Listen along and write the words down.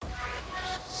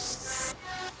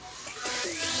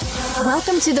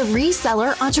Welcome to The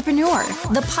Reseller Entrepreneur,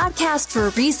 the podcast for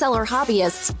reseller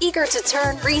hobbyists eager to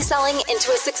turn reselling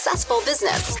into a successful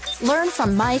business. Learn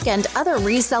from Mike and other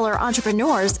reseller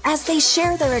entrepreneurs as they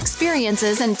share their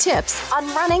experiences and tips on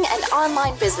running an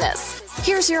online business.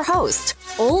 Here's your host,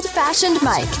 Old Fashioned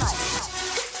Mike.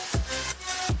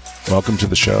 Welcome to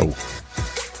the show.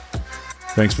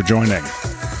 Thanks for joining.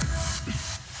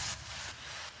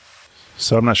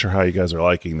 So I'm not sure how you guys are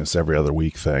liking this every other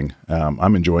week thing.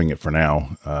 I'm enjoying it for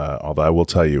now, although I will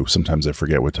tell you, sometimes I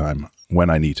forget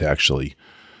when I need to actually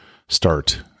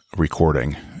start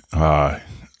recording.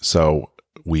 So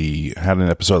we had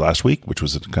an episode last week, which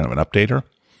was kind of an updater.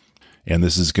 And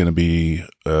this is going to be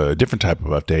a different type of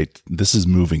update. This is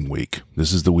moving week.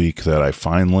 This is the week that I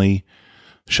finally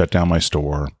shut down my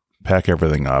store, pack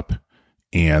everything up,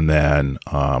 and then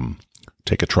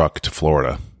take a truck to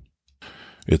Florida.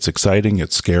 It's exciting.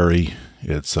 It's scary.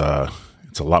 It's a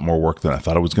lot more work than I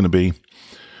thought it was going to be.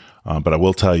 But I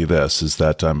will tell you this, is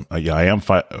that I am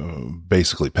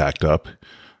basically packed up.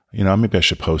 You know, maybe I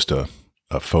should post a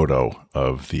photo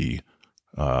of the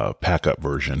pack-up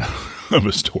version of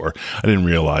a store. I didn't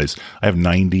realize I have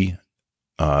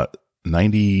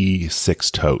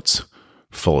 96 totes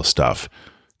full of stuff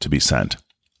to be sent.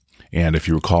 And if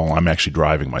you recall, I'm actually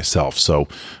driving myself. So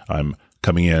I'm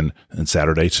coming in on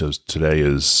Saturday. So today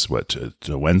is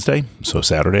Wednesday. So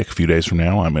Saturday, a few days from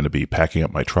now, I'm going to be packing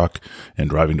up my truck and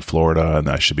driving to Florida. And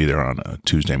I should be there on a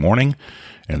Tuesday morning.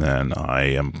 And then I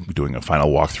am doing a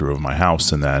final walkthrough of my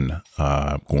house and then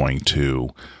going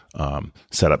to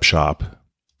set up shop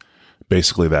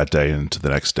basically that day into the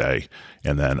next day,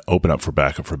 and then open up for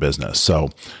backup for business. So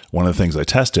one of the things I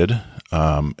tested,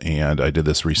 and I did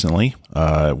this recently,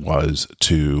 was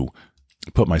to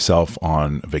put myself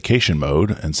on vacation mode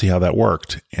and see how that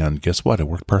worked. And guess what? It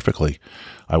worked perfectly.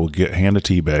 I will hand it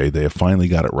to eBay. They have finally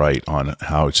got it right on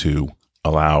how to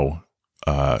allow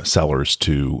sellers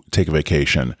to take a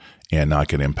vacation and not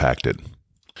get impacted.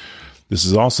 This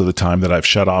is also the time that I've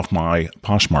shut off my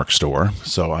Poshmark store,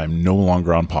 so I'm no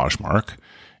longer on Poshmark.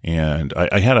 And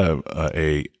I had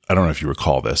I don't know if you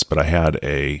recall this, but I had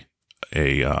a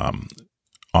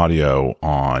audio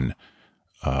on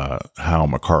how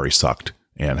Mercari sucked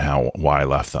and why I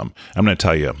left them. I'm going to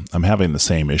tell you, I'm having the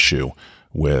same issue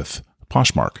with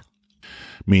Poshmark,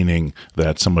 meaning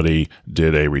that somebody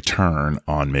did a return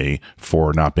on me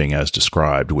for not being as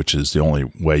described, which is the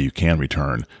only way you can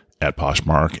return at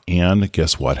Poshmark. And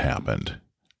guess what happened?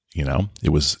 You know, it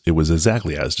was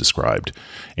exactly as described.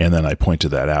 And then I pointed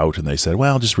that out and they said,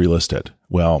 well, just relist it.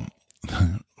 Well,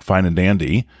 fine and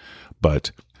dandy, but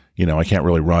you know, I can't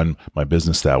really run my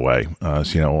business that way.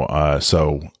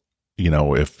 So,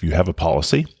 if you have a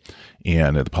policy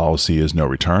and the policy is no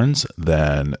returns,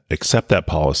 then accept that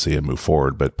policy and move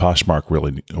forward. But Poshmark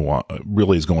really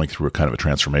is going through a kind of a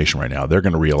transformation right now. They're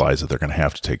going to realize that they're going to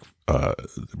have to take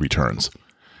returns.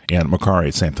 And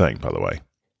Mercari, same thing, by the way.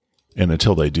 And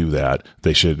until they do that,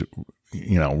 they should,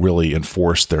 really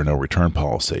enforce their no return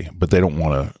policy. But they don't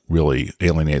want to really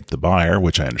alienate the buyer,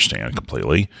 which I understand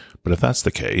completely. But if that's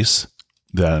the case,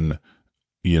 then,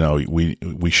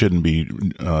 we shouldn't be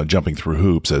jumping through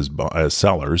hoops as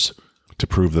sellers to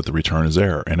prove that the return is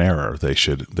an error. They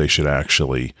should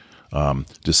actually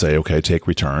just say, okay, take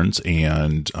returns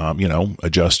and,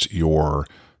 adjust your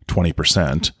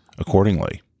 20%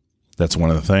 accordingly. That's one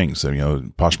of the things.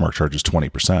 Poshmark charges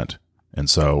 20%. And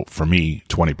so for me,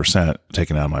 20%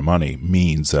 taken out of my money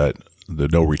means that the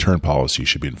no return policy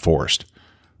should be enforced.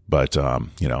 But,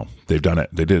 they've done it.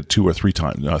 They did it 2 or 3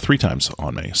 times, 3 times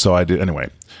on me. So I did anyway.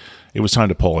 It was time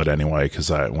to pull it anyway,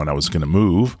 because when I was going to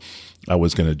move, I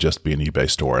was going to just be an eBay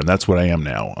store. And that's what I am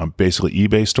now. I'm basically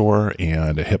eBay store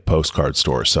and a Hip Postcard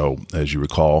store. So as you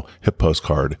recall, Hip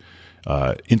Postcard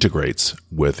integrates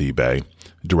with eBay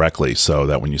directly, so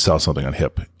that when you sell something on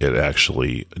Hip, it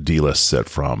actually delists it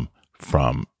from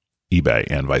eBay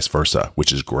and vice versa,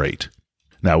 which is great.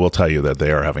 Now, I will tell you that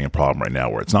they are having a problem right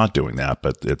now where it's not doing that,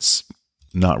 but it's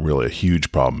not really a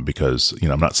huge problem because,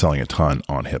 I'm not selling a ton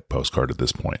on Hip Postcard at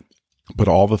this point. But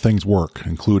all the things work,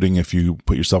 including if you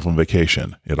put yourself on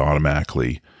vacation, it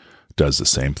automatically does the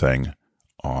same thing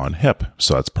on Hip.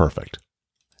 So that's perfect.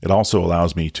 It also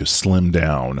allows me to slim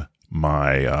down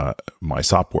my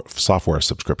software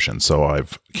subscription. So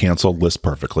I've canceled List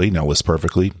Perfectly. Now List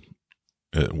Perfectly,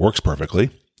 it works perfectly.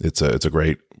 It's a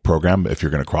great program if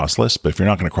you're going to cross list, but if you're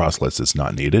not going to cross list, it's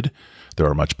not needed. There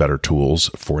are much better tools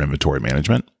for inventory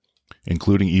management,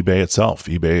 including eBay itself.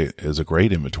 eBay is a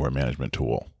great inventory management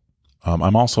tool.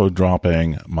 I'm also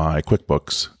dropping my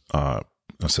QuickBooks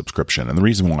subscription. And the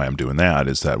reason why I'm doing that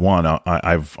is that, one,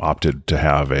 I've opted to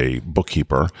have a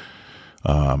bookkeeper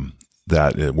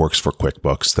that it works for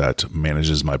QuickBooks that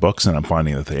manages my books, and I'm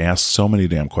finding that they ask so many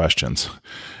damn questions,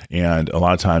 and a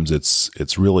lot of times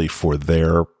it's really for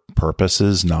their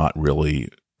purposes, not really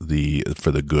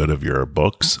for the good of your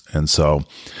books. And so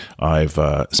I've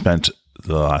spent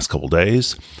the last couple of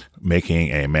days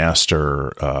making a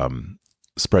master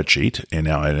spreadsheet. And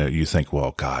now you think,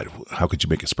 well, God, how could you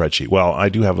make a spreadsheet? Well, I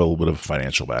do have a little bit of a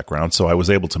financial background, so I was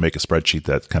able to make a spreadsheet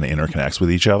that kind of interconnects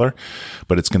with each other,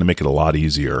 but it's going to make it a lot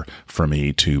easier for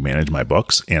me to manage my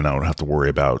books, and I don't have to worry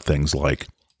about things like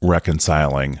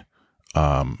reconciling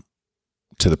to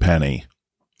the penny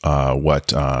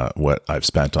what I've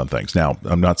spent on things. Now,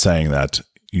 I'm not saying that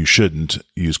you shouldn't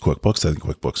use QuickBooks. I think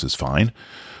QuickBooks is fine,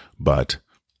 but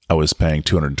I was paying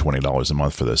 $220 a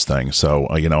month for this thing. So,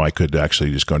 I could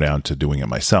actually just go down to doing it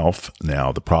myself.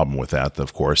 Now, the problem with that,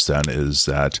 of course, then is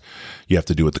that you have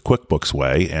to do it the QuickBooks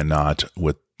way and not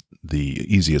with the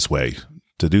easiest way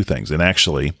to do things. And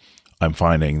actually, I'm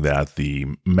finding that the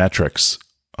metrics,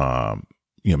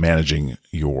 managing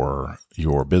your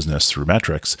business through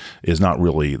metrics is not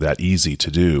really that easy to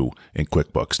do in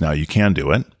QuickBooks. Now, you can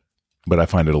do it, but I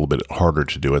find it a little bit harder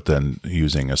to do it than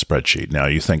using a spreadsheet. Now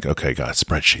you think, okay, God,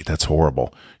 spreadsheet, that's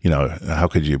horrible. How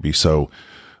could you be so,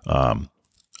 how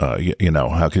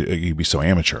could you be so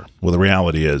amateur? Well, the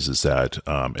reality is that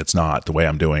it's not the way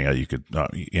I'm doing it. You could,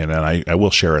 and I will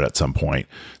share it at some point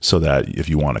so that if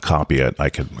you want to copy it,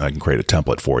 I can create a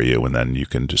template for you, and then you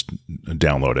can just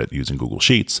download it using Google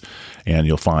Sheets, and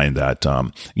you'll find that,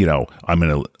 I'm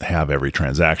going to have every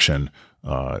transaction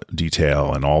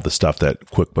detail and all the stuff that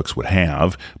QuickBooks would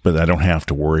have, but I don't have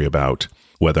to worry about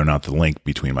whether or not the link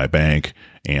between my bank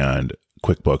and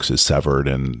QuickBooks is severed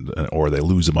or they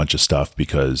lose a bunch of stuff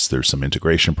because there's some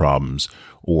integration problems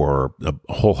or a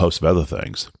whole host of other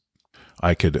things.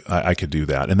 I could do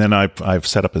that. And then I've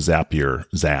set up a Zapier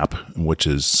Zap, which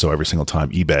is so every single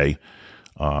time eBay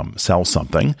sells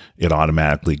something, it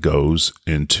automatically goes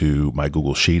into my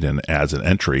Google Sheet and adds an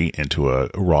entry into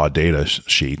a raw data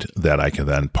sheet that I can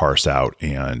then parse out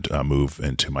and move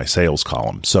into my sales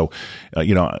column. So,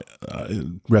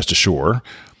 rest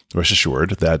assured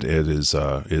that it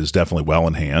is definitely well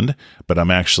in hand, but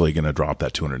I'm actually going to drop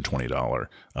that $220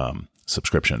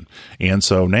 subscription. And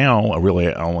so now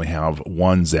I only have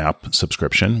one Zap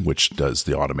subscription, which does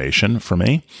the automation for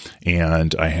me.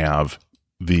 And I have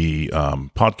the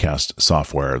podcast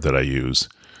software that I use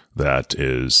that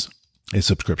is a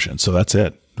subscription. So that's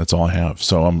it. That's all I have.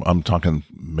 So I'm talking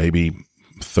maybe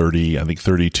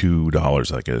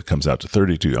 $32. Like it comes out to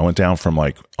 $32. I went down from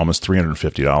like almost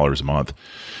 $350 a month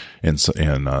in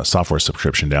software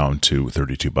subscription down to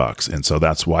 $32. And so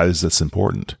that's why is this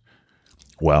important?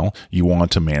 Well, you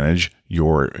want to manage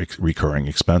your recurring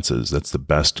expenses. That's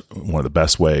one of the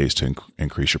best ways to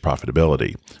increase your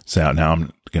profitability. So now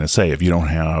I'm going to say, if you don't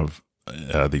have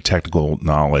the technical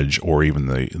knowledge or even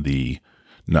the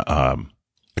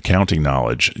accounting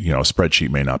knowledge, a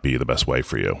spreadsheet may not be the best way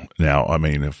for you. Now, I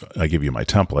mean, if I give you my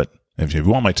template, if you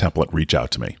want my template, reach out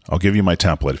to me. I'll give you my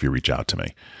template if you reach out to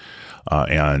me.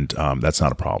 And that's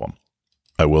not a problem.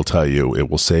 I will tell you, it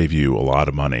will save you a lot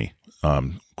of money.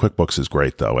 QuickBooks is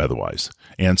great, though, otherwise.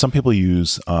 And some people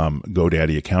use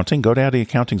GoDaddy Accounting. GoDaddy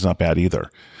Accounting's not bad either.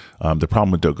 The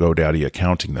problem with GoDaddy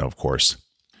Accounting, though, of course,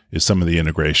 is some of the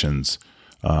integrations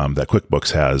that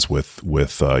QuickBooks has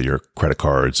with your credit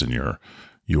cards and your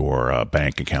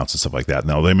bank accounts and stuff like that.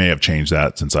 Now, they may have changed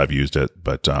that since I've used it,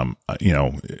 but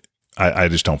I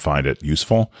just don't find it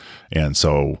useful. And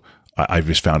so I've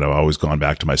just found I've always gone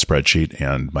back to my spreadsheet,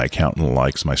 and my accountant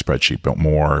likes my spreadsheet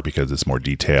more because it's more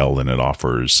detailed and it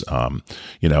offers, a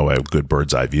good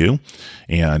bird's eye view,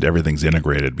 and everything's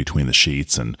integrated between the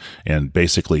sheets, and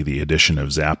basically the addition of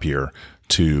Zapier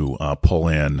to pull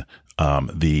in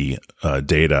the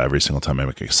data every single time I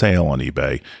make a sale on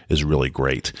eBay is really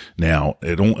great. Now,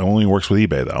 it only works with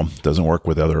eBay, though. It doesn't work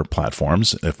with other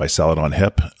platforms. If I sell it on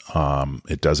HIP,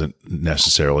 it doesn't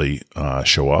necessarily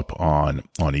show up on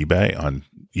eBay. On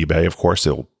eBay, of course,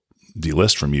 it'll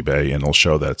delist from eBay and it'll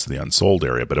show that it's the unsold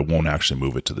area, but it won't actually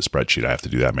move it to the spreadsheet. I have to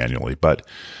do that manually. But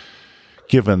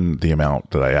given the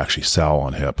amount that I actually sell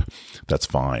on HIP, that's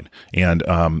fine. And,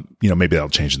 maybe that'll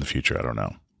change in the future. I don't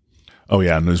know. Oh,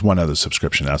 yeah, and there's one other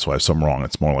subscription. That's why I'm wrong.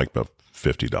 It's more like about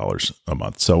 $50 a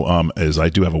month. So I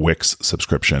do have a Wix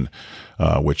subscription,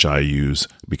 which I use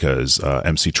because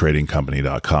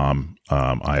mctradingcompany.com,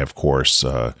 I, of course,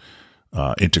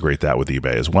 integrate that with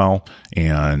eBay as well.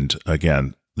 And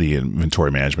again, the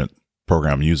inventory management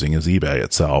program I'm using is eBay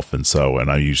itself. And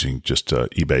I'm using just a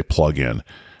eBay plugin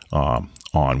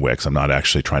on Wix. I'm not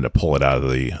actually trying to pull it out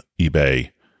of the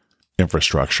eBay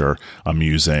infrastructure. I'm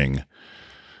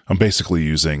basically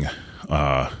using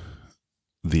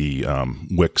the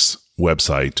Wix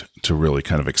website to really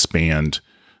kind of expand,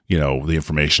 the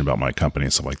information about my company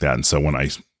and stuff like that. And so when I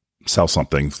sell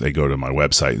something, they go to my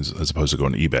website as opposed to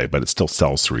going to eBay, but it still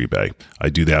sells through eBay. I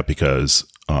do that because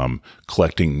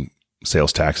collecting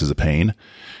sales tax is a pain,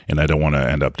 and I don't want to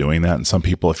end up doing that. And some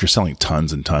people, if you're selling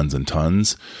tons and tons and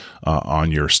tons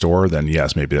on your store, then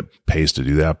yes, maybe it pays to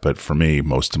do that. But for me,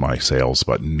 most of my sales,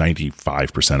 about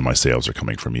 95% of my sales are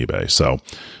coming from eBay. So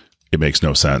it makes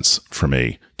no sense for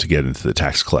me to get into the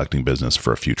tax collecting business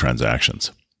for a few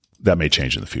transactions. That may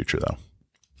change in the future, though.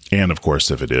 And of course,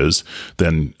 if it is,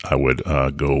 then I would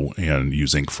go and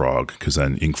use InkFrog, because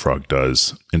then InkFrog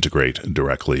does integrate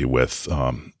directly with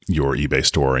your eBay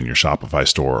store and your Shopify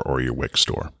store or your Wix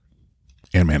store,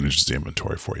 and manages the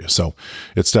inventory for you. So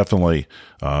it's definitely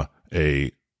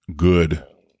a good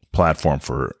platform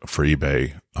for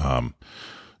eBay,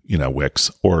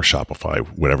 Wix or Shopify,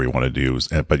 whatever you want to do.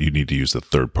 But you need to use the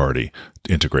third-party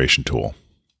integration tool.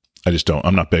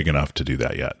 I'm not big enough to do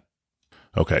that yet.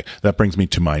 Okay, that brings me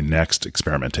to my next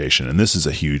experimentation, and this is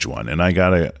a huge one. And I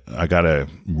gotta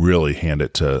really hand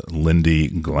it to Lindy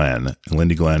Glenn.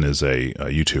 Lindy Glenn is a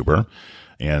YouTuber,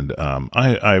 and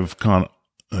I've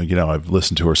I've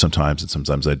listened to her sometimes, and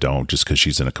sometimes I don't, just because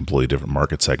she's in a completely different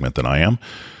market segment than I am.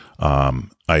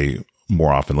 I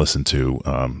more often listen to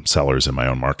sellers in my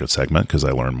own market segment because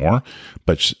I learn more.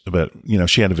 But she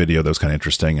had a video that was kind of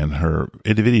interesting, and her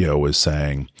video was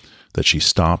saying that she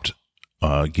stopped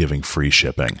giving free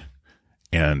shipping.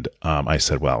 And I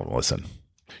said, well, listen,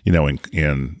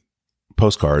 in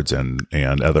postcards and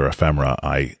other ephemera,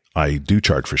 I do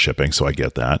charge for shipping, so I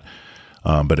get that.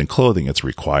 But in clothing, it's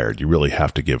required. You really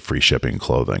have to give free shipping in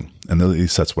clothing. And at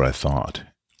least that's what I thought.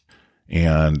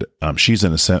 And she's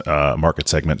in a market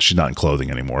segment. She's not in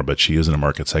clothing anymore, but she is in a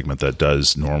market segment that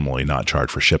does normally not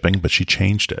charge for shipping, but she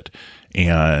changed it.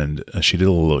 And she did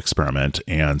a little experiment.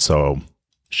 And so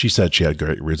she said she had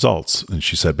great results, and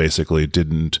she said basically it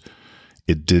didn't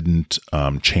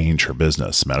change her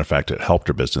business. Matter of fact, it helped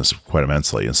her business quite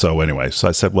immensely. And so anyway, so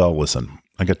I said, well, listen,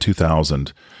 I got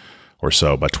 2,000 or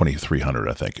so, about 2,300,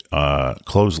 I think,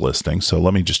 closed listings. So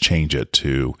let me just change it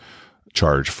to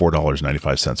charge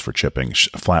 $4.95 for shipping,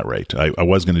 flat rate. I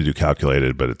was going to do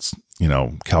calculated, but it's,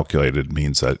 calculated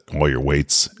means that all your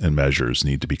weights and measures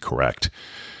need to be correct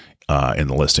in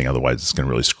the listing. Otherwise, it's going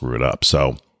to really screw it up.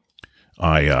 So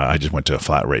I just went to a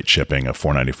flat rate shipping of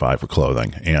 $4.95 for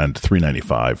clothing and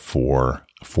 $3.95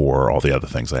 for all the other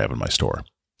things I have in my store,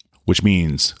 which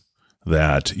means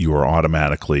that you are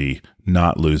automatically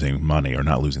not losing money, or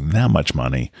not losing that much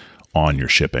money on your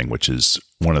shipping, which is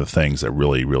one of the things that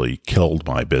really, really killed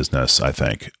my business, I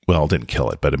think. Well, it didn't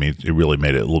kill it, but I mean, it really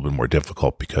made it a little bit more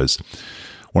difficult, because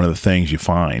one of the things you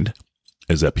find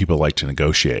is that people like to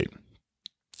negotiate.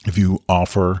 If you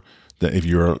offer that,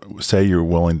 if say you're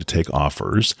willing to take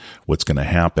offers, what's going to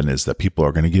happen is that people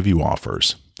are going to give you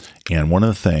offers. And one of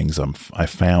the things I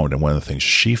found, and one of the things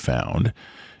she found,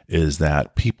 is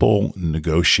that people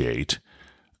negotiate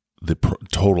the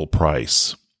total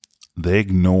price. They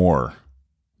ignore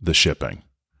the shipping,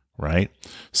 right?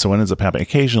 So what ends up happening,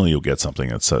 occasionally you'll get something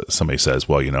that somebody says,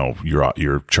 well,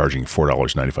 you're charging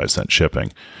 $4.95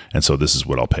 shipping, and so this is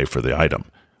what I'll pay for the item.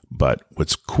 But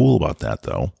what's cool about that,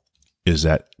 though, is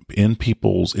that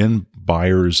in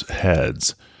buyers'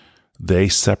 heads, they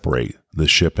separate the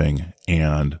shipping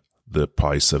and the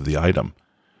price of the item.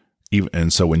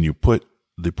 And so when you put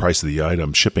the price of the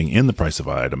item, shipping in the price of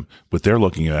the item, what they're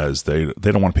looking at is they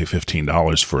don't want to pay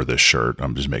 $15 for this shirt.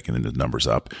 I'm just making the numbers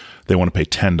up. They want to pay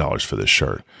 $10 for this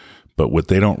shirt. But what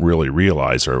they don't really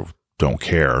realize, or don't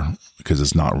care, because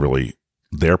it's not really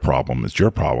their problem, it's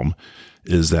your problem,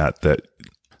 is that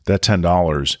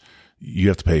 $10, you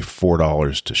have to pay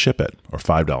 $4 to ship it, or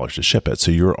 $5 to ship it.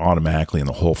 So you're automatically in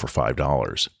the hole for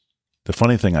 $5. The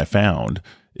funny thing I found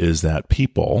is that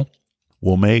people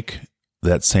will make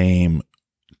that same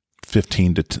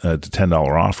 $15 to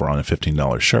 $10 offer on a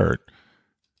 $15 shirt,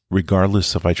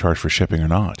 regardless if I charge for shipping or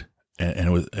not.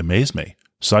 And it amazed me.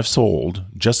 So I've sold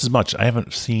just as much. I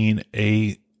haven't seen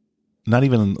not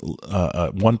even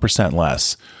 1%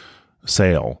 less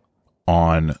sale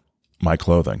on my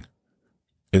clothing.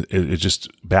 It just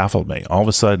baffled me. All of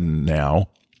a sudden now,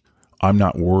 I'm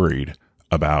not worried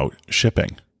about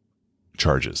shipping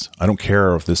charges. I don't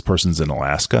care if this person's in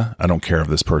Alaska. I don't care if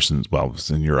this person's, well, it's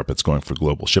in Europe, it's going for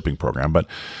global shipping program, but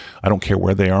I don't care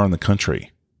where they are in the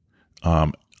country.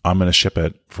 I'm going to ship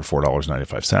it for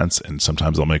 $4.95, and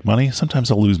sometimes I'll make money,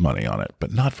 sometimes I'll lose money on it,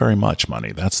 but not very much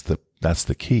money. That's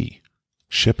the key.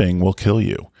 Shipping will kill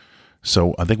you.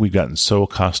 So I think we've gotten so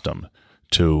accustomed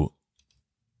to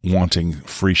wanting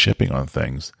free shipping on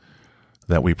things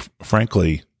that we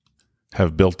frankly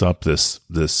have built up this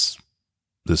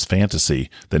fantasy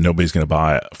that nobody's going to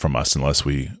buy it from us unless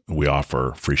we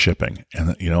offer free shipping.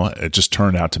 And it just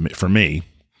turned out to me, for me,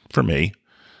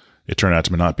 it turned out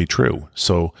to not be true.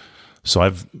 So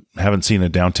haven't seen a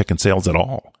downtick in sales at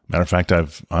all. Matter of fact,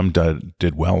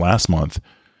 did well last month,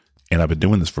 and I've been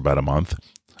doing this for about a month.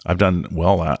 I've done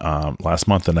well last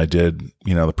month than I did,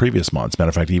 the previous months. Matter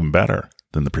of fact, even better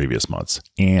than the previous months,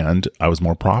 and I was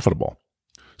more profitable.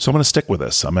 So I'm going to stick with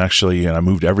this. I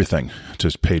moved everything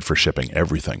to paid for shipping,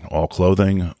 everything, all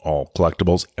clothing, all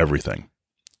collectibles, everything.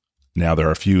 Now there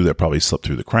are a few that probably slipped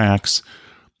through the cracks,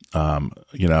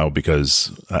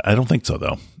 because I don't think so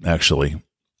though. Actually,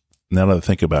 now that I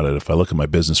think about it, if I look at my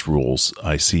business rules,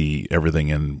 I see everything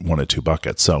in one or two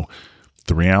buckets. So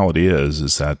the reality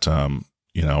is that,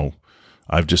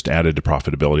 I've just added to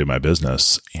profitability of my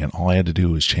business, and all I had to do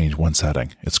was change one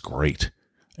setting. It's great.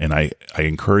 And I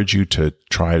encourage you to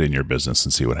try it in your business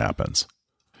and see what happens.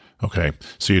 Okay,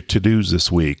 so your to-dos this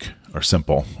week are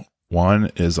simple. One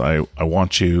is I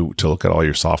want you to look at all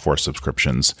your software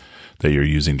subscriptions that you're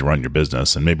using to run your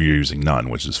business, and maybe you're using none,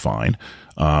 which is fine.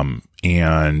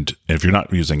 And if you're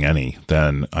not using any,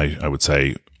 then I would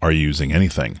say, are you using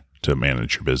anything to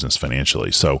manage your business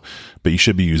financially? But you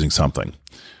should be using something.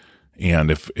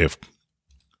 And if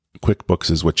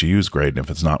QuickBooks is what you use, great. And if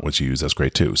it's not what you use, that's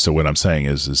great too. So what I'm saying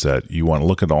is that you want to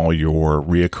look at all your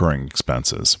reoccurring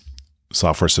expenses,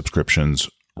 software subscriptions,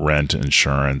 rent,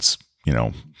 insurance,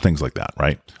 things like that,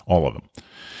 right? All of them.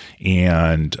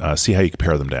 And see how you can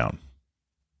pare them down.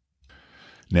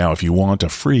 Now, if you want a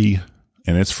free,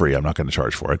 and it's free, I'm not going to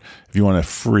charge for it. If you want a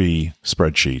free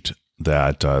spreadsheet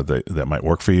that might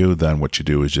work for you, then what you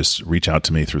do is just reach out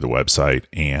to me through the website,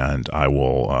 and I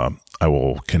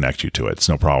will connect you to it. It's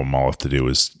no problem. All I have to do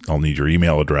is I'll need your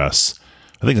email address.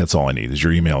 I think that's all I need is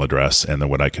your email address. And then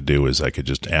what I could do is I could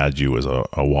just add you as a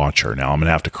watcher. Now I'm going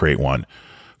to have to create one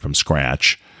from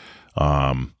scratch.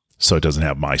 So it doesn't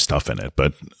have my stuff in it,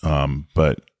 but I'm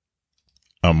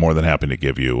more than happy to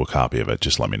give you a copy of it.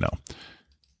 Just let me know.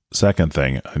 Second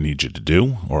thing I need you to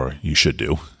do, or you should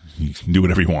do, you can do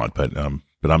whatever you want, but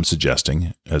I'm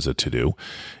suggesting as a to-do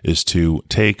is to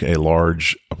take a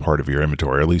large part of your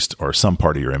inventory, or some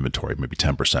part of your inventory, maybe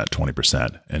 10%,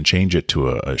 20%, and change it to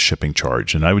a shipping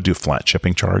charge. And I would do flat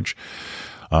shipping charge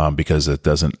because it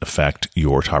doesn't affect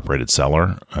your top-rated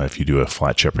seller. If you do a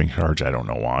flat shipping charge, I don't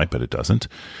know why, but it doesn't.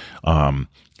 And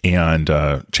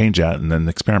change that and then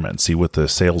experiment and see what the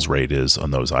sales rate is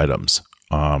on those items.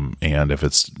 And if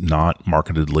it's not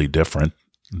markedly different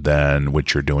than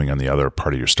what you're doing on the other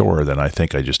part of your store, then I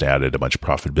think I just added a bunch of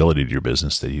profitability to your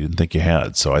business that you didn't think you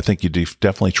had. So I think you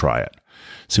definitely try it,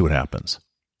 see what happens.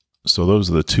 So those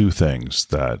are the two things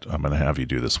that I'm going to have you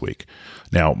do this week.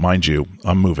 Now, mind you,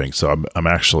 I'm moving, so I'm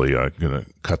actually going to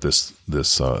cut this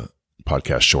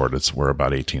podcast short. We're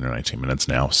about 18 or 19 minutes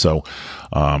now. So,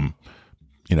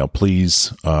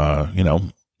 please,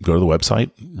 go to the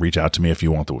website, reach out to me if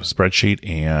you want the spreadsheet,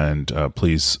 and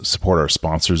please support our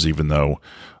sponsors, even though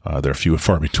they're few and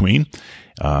far between.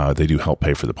 They do help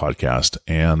pay for the podcast,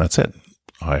 and that's it.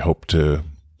 I hope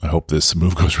this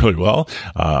move goes really well.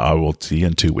 I will see you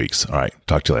in 2 weeks. All right.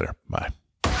 Talk to you later. Bye.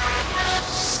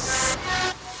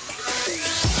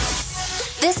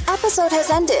 This episode has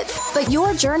ended, but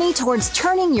your journey towards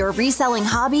turning your reselling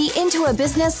hobby into a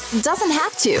business doesn't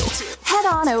have to. Head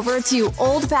on over to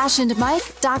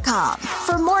oldfashionedmike.com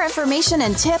for more information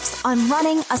and tips on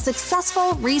running a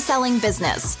successful reselling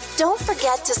business. Don't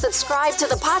forget to subscribe to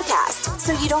the podcast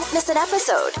so you don't miss an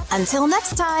episode. Until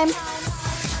next time.